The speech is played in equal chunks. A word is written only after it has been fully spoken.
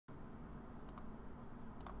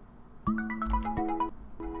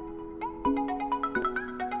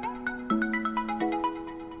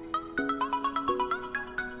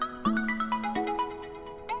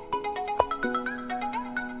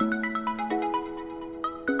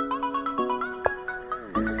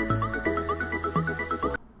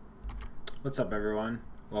What's up, everyone?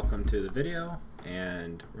 Welcome to the video,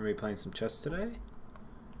 and we're gonna be playing some chess today.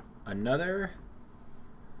 Another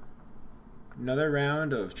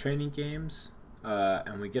round of training games,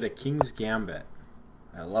 and we get a King's Gambit.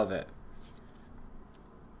 I love it.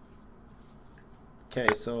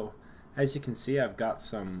 Okay, so as you can see, I've got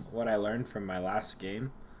some what I learned from my last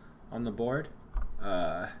game on the board.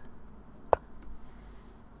 We're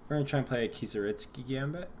gonna try and play a Kieseritsky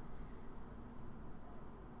Gambit.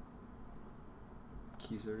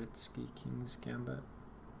 Kieseritsky King's Gambit.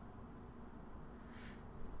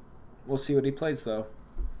 We'll see what he plays, though.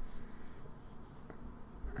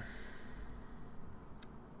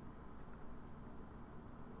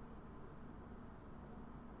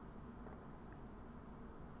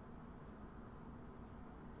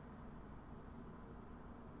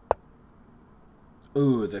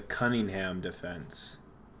 Ooh, the Cunningham defense.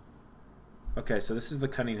 Okay, so this is the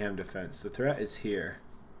Cunningham defense. The threat is here.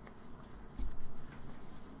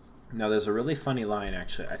 Now there's a really funny line,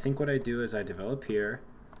 actually. I think what I do is I develop here,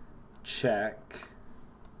 check,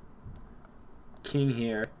 king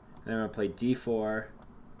here, and then I'm going to play d4,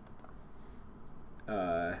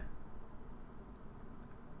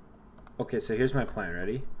 okay, so here's my plan.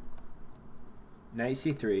 Ready? Knight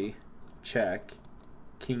c3, check,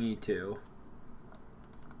 king e2,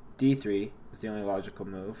 d3 is the only logical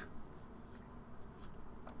move,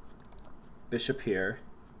 bishop here,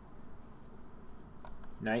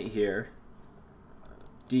 knight here,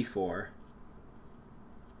 d4.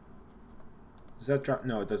 Does that drop?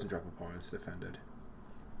 No, it doesn't drop a pawn. It's defended.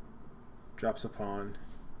 Drops a pawn.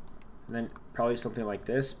 And then probably something like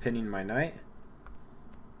this, pinning my knight.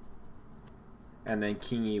 And then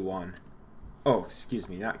king e1. Oh, excuse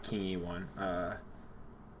me, not king e1.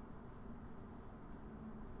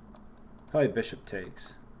 Probably bishop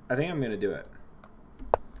takes. I think I'm going to do it.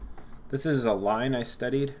 This is a line I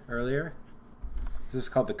studied earlier. This is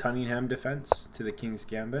called the Cunningham defense to the King's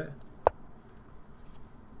Gambit.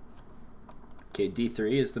 Okay,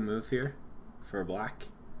 d3 is the move here for black.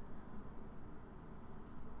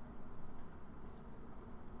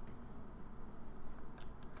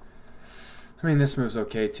 I mean, this move's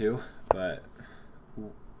okay too, but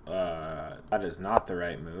that is not the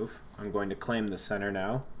right move. I'm going to claim the center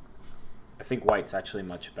now. I think white's actually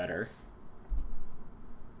much better.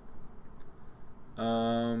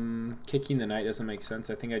 Kicking the knight doesn't make sense.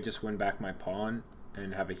 I think I just win back my pawn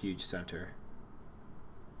and have a huge center.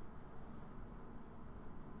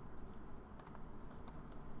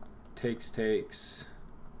 Takes,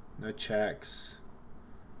 no checks.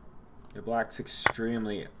 The black's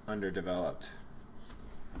extremely underdeveloped.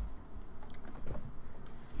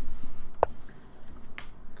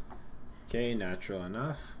 Okay, natural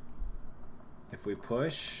enough. If we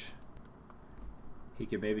push, he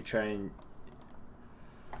could maybe try and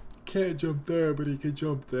can't jump there, but he could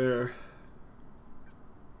jump there.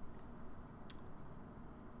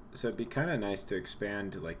 So it'd be kind of nice to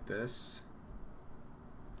expand like this.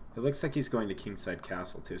 It looks like he's going to kingside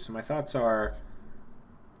castle too. So my thoughts are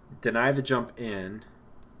deny the jump in,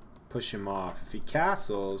 push him off. If he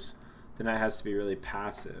castles, then that has to be really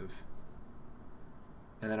passive.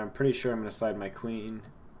 And then I'm pretty sure I'm going to slide my queen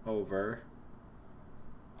over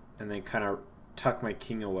and then kind of tuck my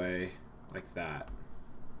king away like that.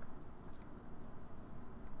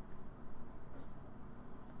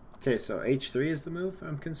 Okay, so h3 is the move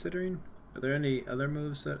I'm considering. Are there any other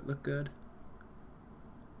moves that look good?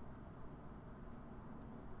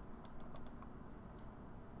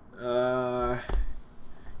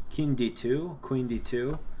 King d2, queen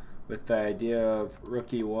d2, with the idea of rook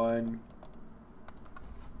e1.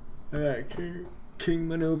 Alright, king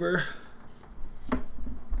maneuver.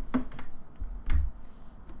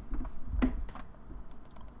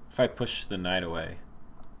 If I push the knight away.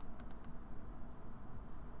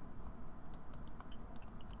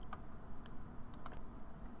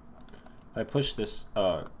 If I push this,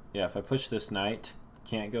 if I push this knight,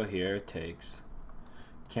 can't go here, it takes.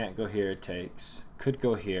 Can't go here, it takes. Could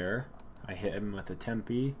go here. I hit him with a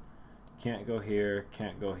tempi. Can't go here,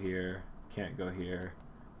 can't go here, can't go here,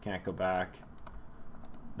 can't go back.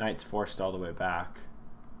 Knight's forced all the way back.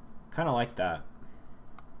 Kind of like that.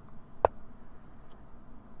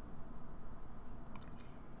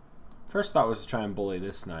 First thought was to try and bully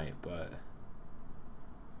this knight, but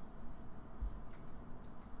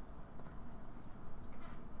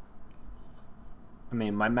I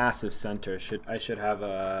mean, my massive center I should have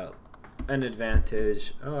an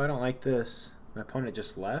advantage. Oh, I don't like this. My opponent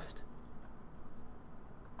just left.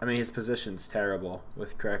 I mean, his position's terrible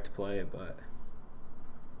with correct play, but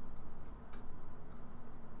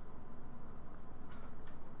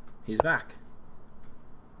he's back.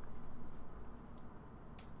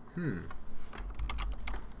 That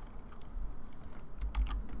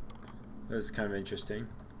was kind of interesting.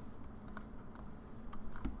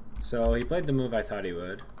 So he played the move I thought he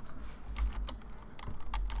would.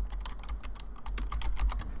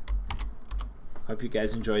 Hope you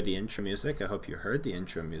guys enjoyed the intro music. I hope you heard the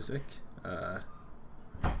intro music.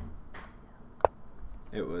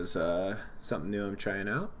 It was something new I'm trying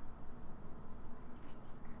out.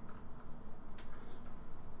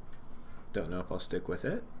 Don't know if I'll stick with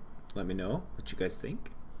it. Let me know what you guys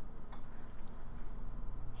think.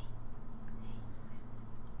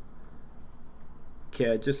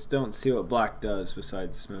 Okay, I just don't see what black does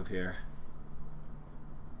besides this move here.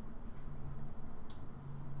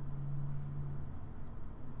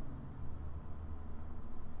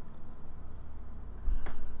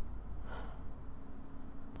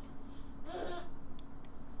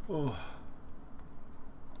 Oh.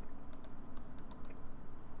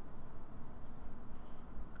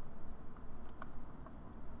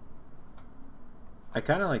 I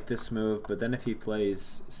kind of like this move, but then if he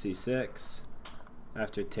plays c6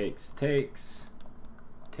 after takes,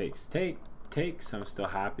 I'm still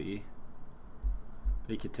happy.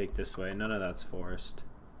 But he could take this way. None of that's forced.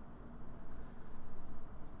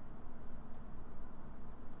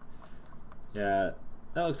 Yeah,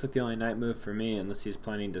 that looks like the only knight move for me, unless he's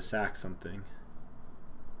planning to sack something.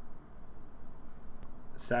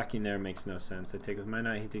 Sacking there makes no sense. I take with my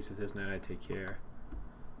knight, he takes with his knight, I take here.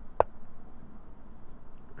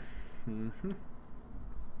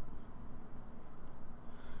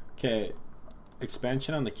 Okay,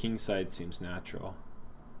 expansion on the king side seems natural.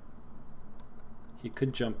 He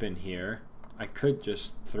could jump in here. I could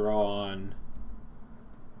just throw on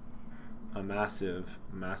a massive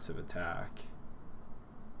attack.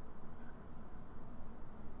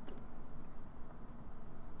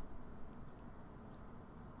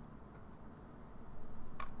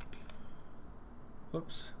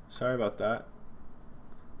 Whoops, sorry about that.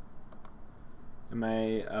 And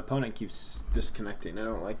my opponent keeps disconnecting. I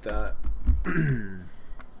don't like that. I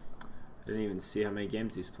didn't even see how many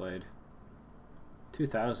games he's played.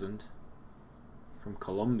 2,000. From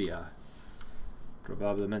Colombia.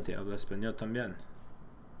 Probablemente habla español también.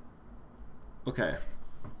 Okay.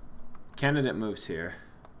 Candidate moves here.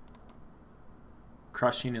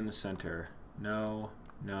 Crushing in the center. No,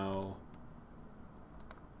 no.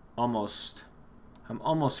 Almost. I'm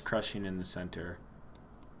almost crushing in the center.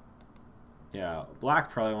 Yeah,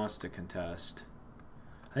 black probably wants to contest.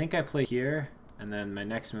 I think I play here, and then my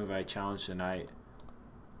next move I challenge the knight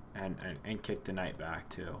and kick the knight back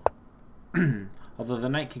too. Although the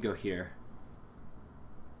knight could go here.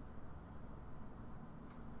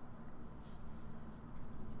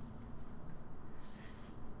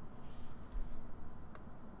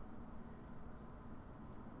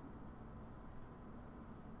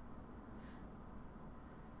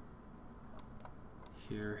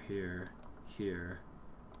 Here.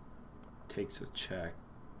 Takes a check.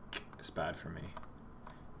 It's bad for me.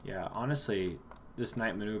 Yeah, honestly, this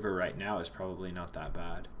knight maneuver right now is probably not that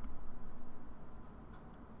bad.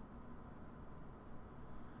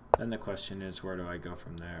 Then the question is, where do I go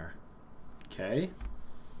from there? Okay.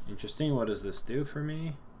 Interesting. What does this do for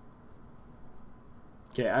me?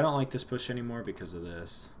 Okay, I don't like this push anymore because of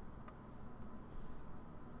this.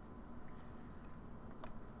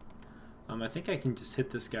 I think I can just hit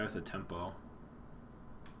this guy with a tempo.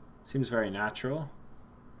 Seems very natural.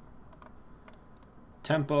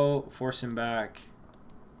 Tempo, force him back,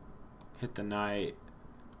 hit the knight.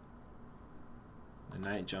 The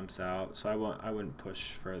knight jumps out, so I wouldn't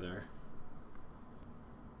push further.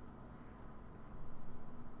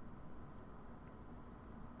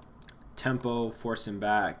 Tempo, force him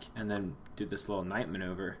back, and then do this little knight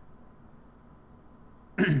maneuver.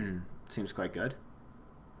 Seems quite good.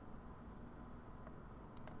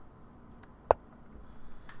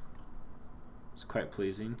 Quite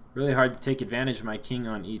pleasing. Really hard to take advantage of my king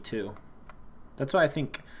on e2. That's why I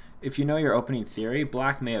think, if you know your opening theory,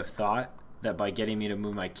 black may have thought that by getting me to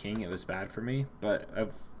move my king it was bad for me, but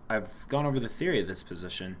I've gone over the theory of this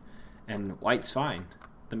position, and white's fine.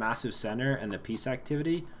 The massive center and the piece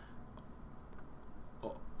activity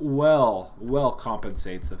well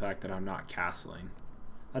compensates the fact that I'm not castling.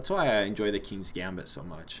 That's why I enjoy the king's gambit so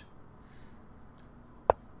much.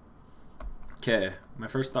 Okay, my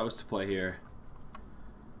first thought was to play here.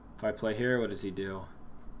 If I play here, what does he do?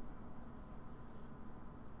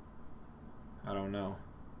 I don't know.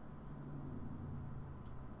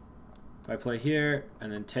 If I play here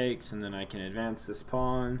and then takes, and then I can advance this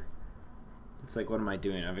pawn, it's like, what am I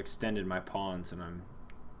doing? I've extended my pawns and I'm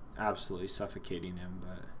absolutely suffocating him,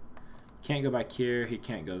 but Can't go back here. He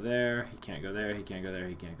can't go there. He can't go there. He can't go there.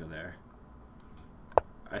 He can't go there.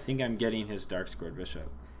 I think I'm getting his dark squared bishop.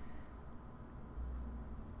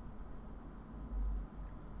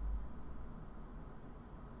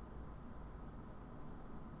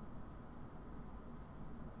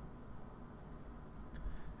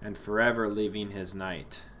 And forever leaving his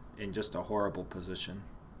knight in just a horrible position.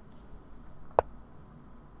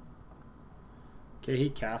 Okay, he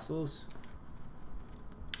castles.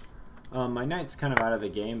 My knight's kind of out of the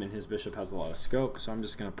game and his bishop has a lot of scope, so I'm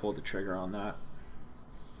just going to pull the trigger on that.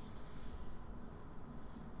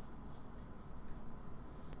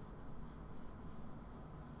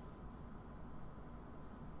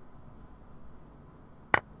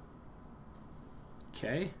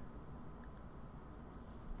 Okay.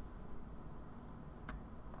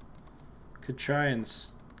 Could try and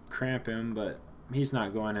cramp him, but he's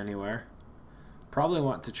not going anywhere. Probably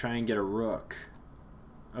want to try and get a rook.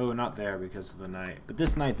 Oh, not there because of the knight. But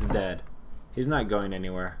this knight's dead. He's not going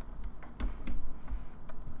anywhere.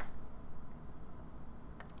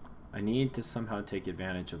 I need to somehow take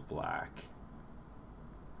advantage of black.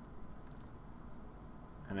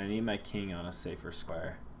 And I need my king on a safer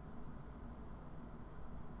square.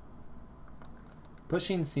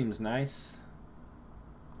 Pushing seems nice.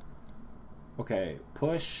 Okay,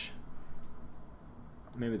 push.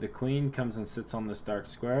 Maybe the queen comes and sits on this dark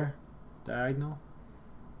square diagonal.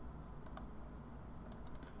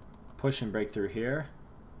 Push and break through here.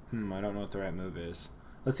 I don't know what the right move is.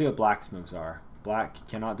 Let's see what black's moves are. Black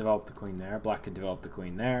cannot develop the queen there. Black can develop the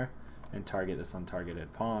queen there and target this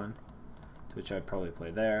untargeted pawn, to which I'd probably play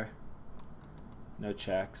there. No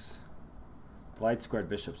checks. The light squared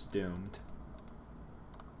bishop's doomed.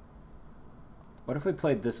 What if we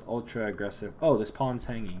played this ultra aggressive? Oh, this pawn's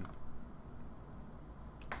hanging.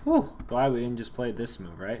 Whew, glad we didn't just play this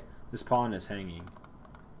move, right? This pawn is hanging.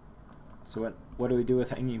 So what do we do with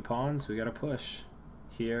hanging pawns? We gotta push.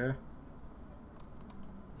 Here,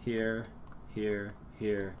 here, here,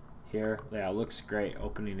 here, here. Yeah, looks great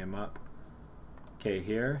opening him up. Okay,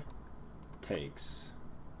 here. Takes.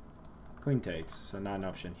 Queen takes, so not an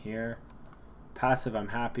option here. Passive, I'm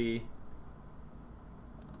happy.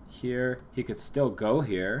 Here, he could still go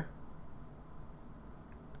here.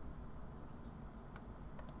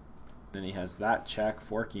 Then he has that check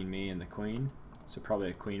forking me and the queen. So probably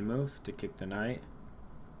a queen move to kick the knight.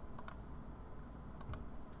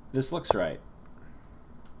 This looks right.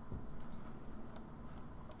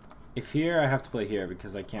 If here, I have to play here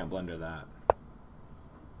because I can't blunder that.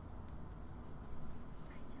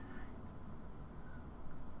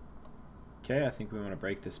 Okay, I think we want to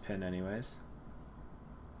break this pin anyways.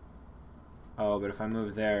 Oh, but if I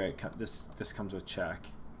move there, this comes with check.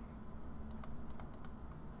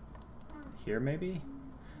 Here maybe?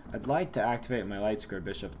 I'd like to activate my light squared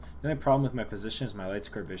bishop. The only problem with my position is my light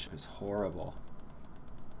squared bishop is horrible.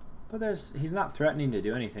 But he's not threatening to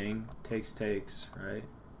do anything. Takes, takes, right?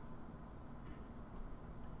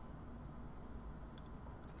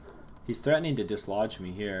 He's threatening to dislodge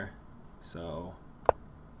me here. So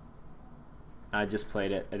I just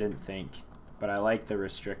played it. I didn't think. But I like the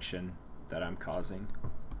restriction that I'm causing.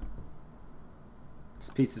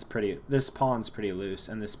 This pawn's pretty loose,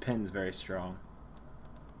 and this pin's very strong.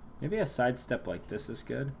 Maybe a sidestep like this is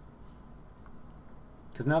good.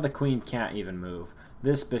 Because now the queen can't even move.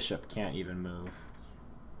 This bishop can't even move.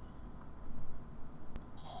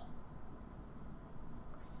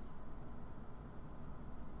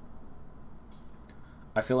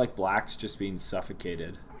 I feel like black's just being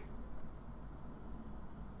suffocated.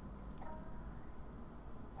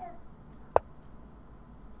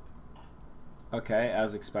 Okay,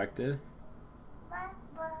 as expected.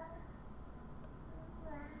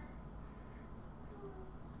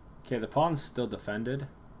 Okay, the pawn's still defended.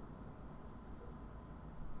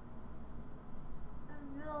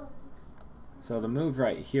 So the move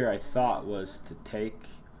right here I thought was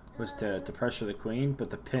to pressure the queen, but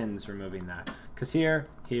the pin's removing that. Because here,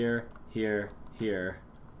 here, here, here,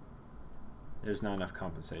 there's not enough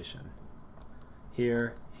compensation.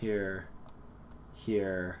 Here, here,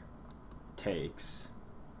 here, takes.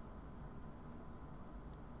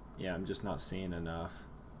 Yeah, I'm just not seeing enough.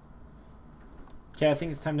 Okay, I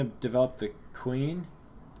think it's time to develop the queen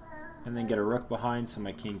and then get a rook behind so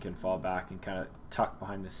my king can fall back and kind of tuck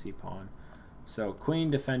behind the c-pawn. So queen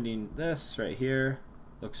defending this right here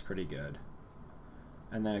looks pretty good.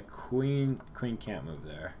 And then a queen can't move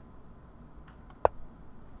there.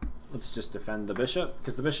 Let's just defend the bishop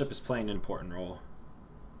because the bishop is playing an important role.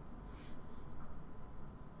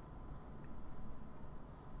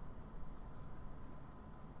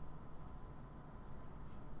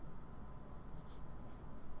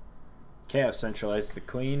 Okay, I've centralized the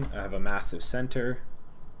queen. I have a massive center.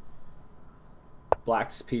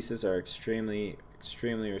 Black's pieces are extremely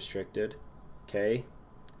restricted. Okay.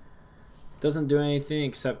 Doesn't do anything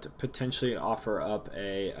except potentially offer up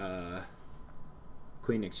a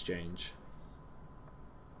queen exchange.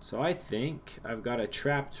 So I think I've got a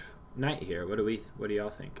trapped knight here. What do y'all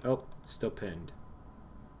think? Oh, still pinned.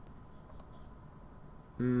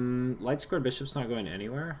 Light squared bishop's not going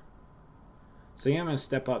anywhere. So yeah, I'm gonna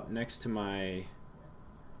step up next to my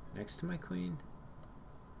queen.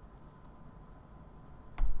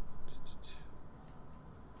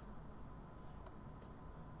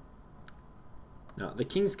 No, the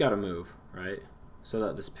king's got to move, right? So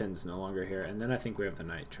that this pin's no longer here. And then I think we have the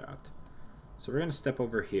knight trapped. So we're going to step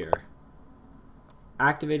over here.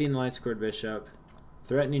 Activating the light squared bishop.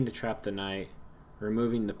 Threatening to trap the knight.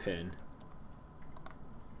 Removing the pin.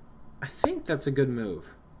 I think that's a good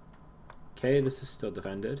move. Okay, this is still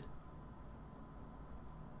defended.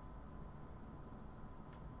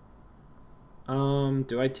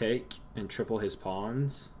 Do I take and triple his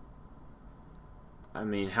pawns? I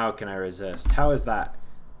mean, how can I resist? How is that?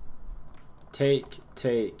 Take,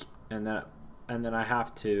 and then I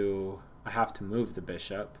have to move the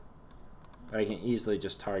bishop. But I can easily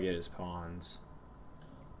just target his pawns.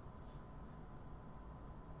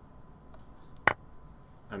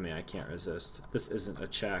 I mean, I can't resist. This isn't a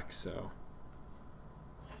check, so.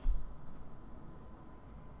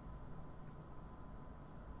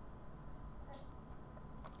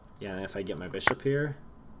 Yeah, and if I get my bishop here.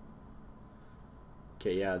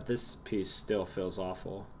 Okay, yeah, this piece still feels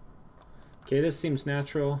awful. Okay, this seems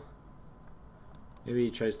natural. Maybe he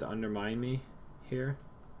tries to undermine me here.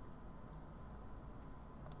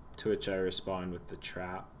 To which I respond with the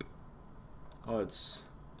trap. Oh, it's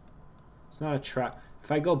not a trap.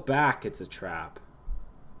 If I go back, it's a trap.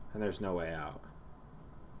 And there's no way out.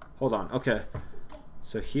 Hold on, okay.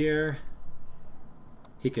 So here,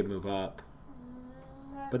 he could move up.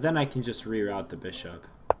 But then I can just reroute the bishop.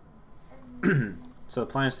 So the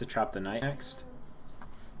plan is to trap the knight next.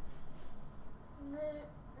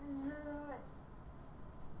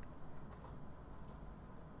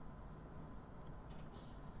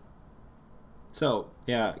 So,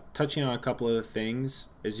 yeah, touching on a couple of the things,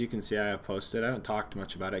 as you can see I have posted. I haven't talked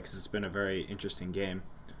much about it because it's been a very interesting game.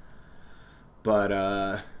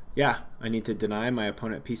 But, yeah, I need to deny my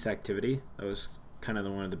opponent piece activity. That was kind of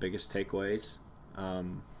one of the biggest takeaways.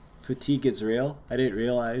 Fatigue is real. I didn't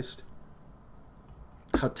realize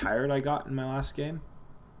how tired I got in my last game.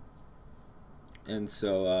 And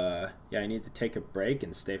so, yeah, I need to take a break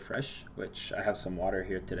and stay fresh, which I have some water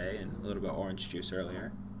here today and a little bit of orange juice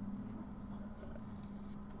earlier.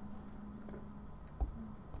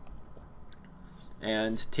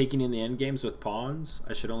 And taking in the end games with pawns,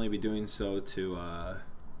 I should only be doing so to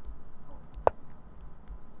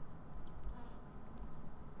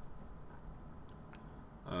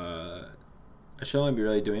I should only be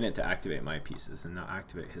really doing it to activate my pieces and not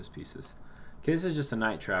activate his pieces. Okay, this is just a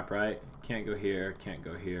knight trap, right? Can't go here, can't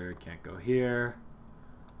go here, can't go here.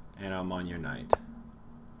 And I'm on your knight.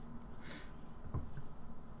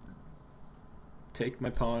 Take my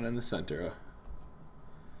pawn in the center.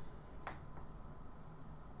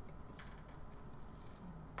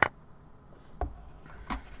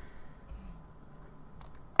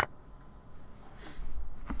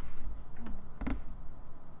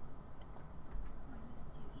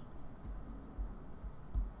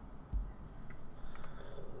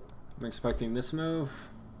 I'm expecting this move,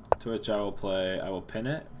 to which I will pin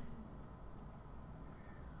it.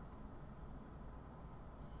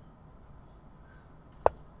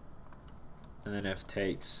 And then if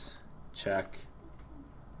takes, check,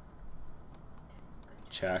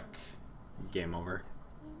 check, game over.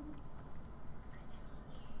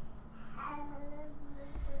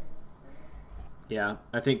 Yeah,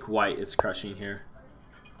 I think white is crushing here.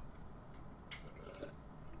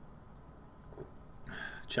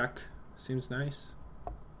 Check. Seems nice.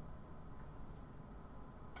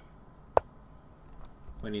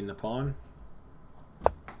 Winning the pawn.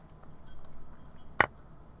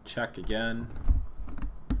 Check again.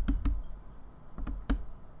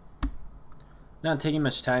 Not taking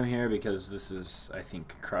much time here because this is, I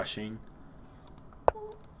think, crushing.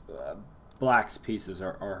 Black's pieces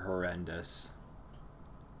are horrendous.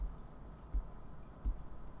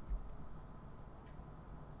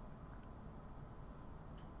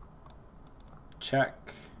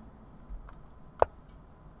 Check.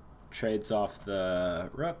 Trades off the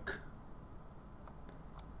rook.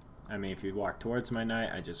 I mean, if you walk towards my knight,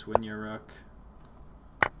 I just win your rook.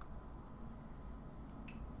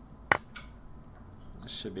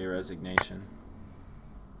 This should be a resignation.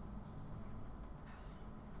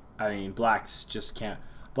 I mean, black's just can't.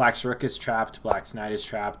 Black's rook is trapped. Black's knight is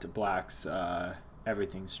trapped. Black's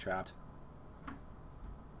everything's trapped.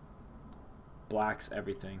 Black's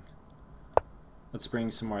everything. Let's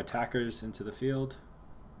bring some more attackers into the field.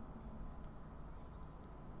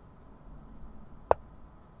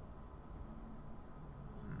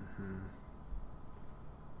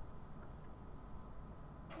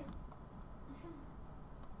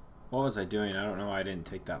 What was I doing? I don't know why I didn't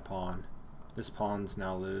take that pawn. This pawn's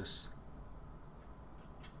now loose.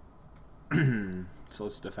 So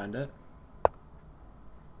let's defend it.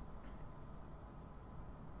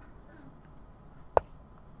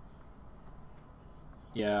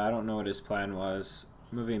 Yeah, I don't know what his plan was.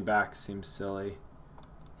 Moving back seems silly.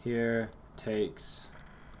 Here, takes.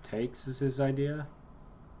 Takes is his idea.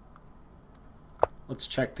 Let's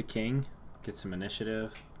check the king. Get some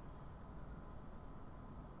initiative.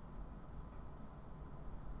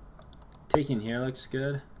 Taking here looks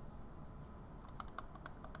good.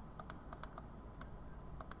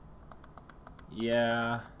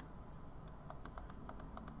 Yeah.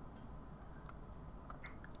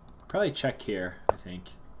 Probably check here, I think.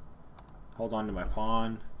 Hold on to my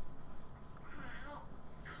pawn.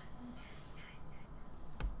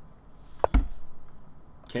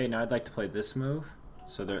 Okay, now I'd like to play this move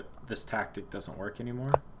so that this tactic doesn't work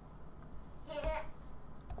anymore.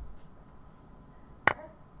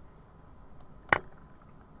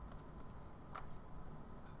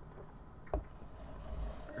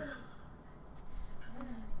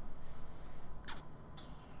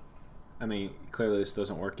 I mean, clearly this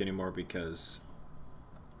doesn't work anymore because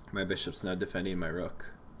my bishop's now defending my rook.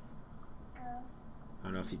 I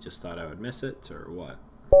don't know if he just thought I would miss it or what.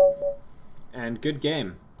 And good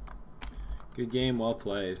game. Good game, well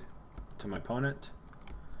played to my opponent.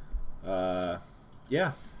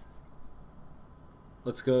 Yeah.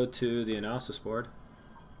 Let's go to the analysis board.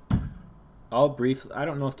 I'll briefly, I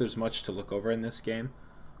don't know if there's much to look over in this game.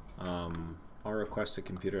 I'll request a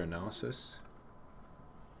computer analysis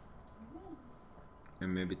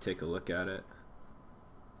and maybe take a look at it.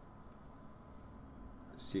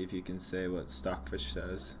 See if you can say what Stockfish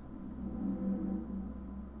says.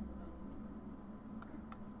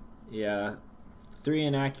 Yeah, 3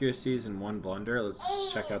 inaccuracies and 1 blunder.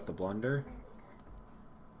 Let's check out the blunder.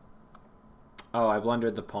 Oh, I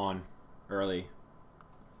blundered the pawn early.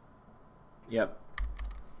 Yep.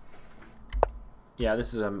 Yeah,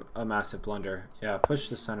 this is a massive blunder. Yeah, push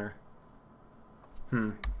the center.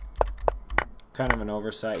 Kind of an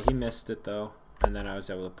oversight. He missed it though, and then I was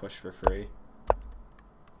able to push for free.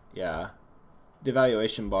 Yeah. The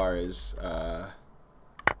evaluation bar is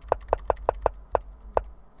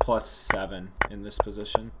 +7 in this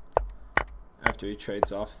position. After he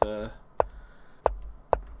trades off the...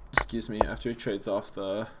 Excuse me, after he trades off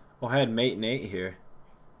the... Oh, I had mate and 8 here.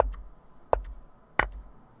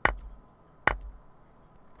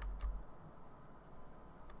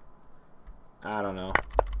 I don't know.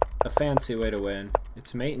 A fancy way to win.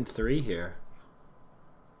 It's mate and 3 here.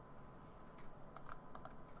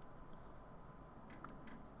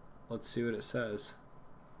 Let's see what it says.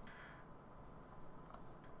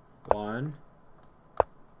 1,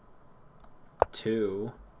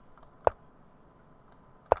 2,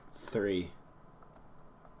 3.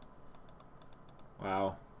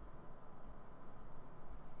 Wow.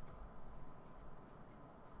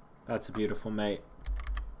 That's a beautiful mate.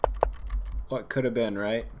 What could have been,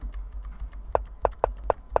 right?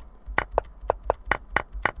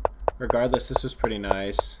 Regardless, this was pretty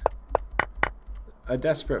nice. A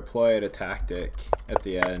desperate ploy at a tactic at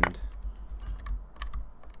the end.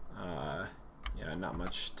 Yeah, not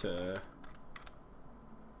much to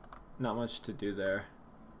do there.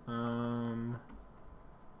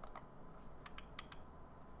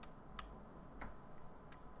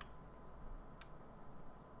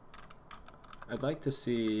 I'd like to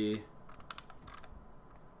see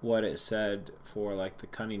what it said for like the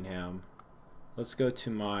Cunningham. Let's go to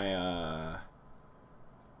my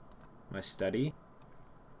my study.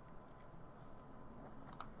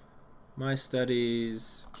 My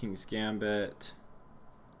studies, King's Gambit,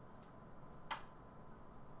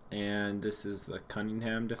 and this is the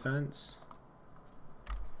Cunningham defense.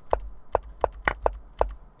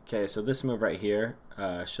 Okay, so this move right here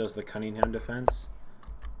shows the Cunningham defense,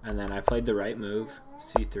 and then I played the right move,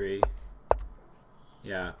 c3.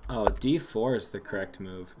 Yeah, oh, d4 is the correct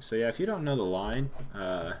move. So yeah, if you don't know the line,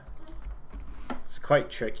 it's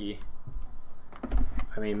quite tricky.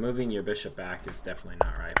 I mean, moving your bishop back is definitely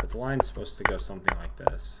not right, but the line's supposed to go something like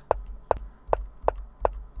this.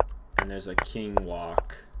 And there's a king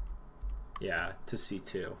walk, yeah, to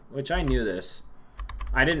c2, which I knew this.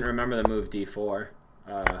 I didn't remember the move d4.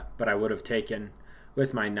 but I would have taken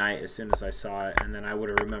with my knight as soon as I saw it, and then I would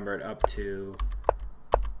have remembered up to,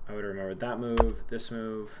 I would have remembered that move, this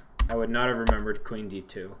move. I would not have remembered queen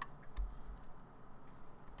d2.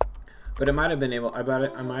 But it might have been able, I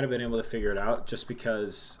might have been able to figure it out just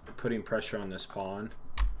because putting pressure on this pawn.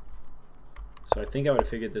 So I think I would have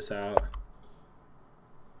figured this out.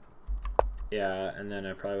 Yeah, and then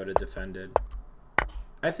I probably would have defended.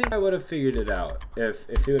 I think I would have figured it out if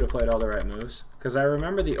he would have played all the right moves. Because I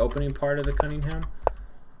remember the opening part of the Cunningham,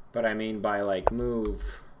 but I mean by like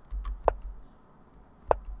move...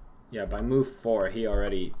 Yeah, by move 4, he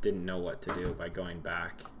already didn't know what to do by going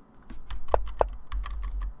back.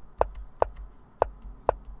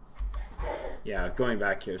 Yeah, going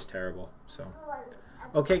back here is terrible. So,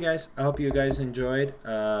 okay guys, I hope you guys enjoyed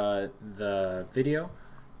the video.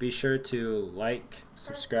 Be sure to like,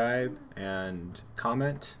 subscribe, and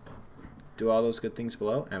comment. Do all those good things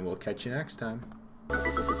below, and we'll catch you next time.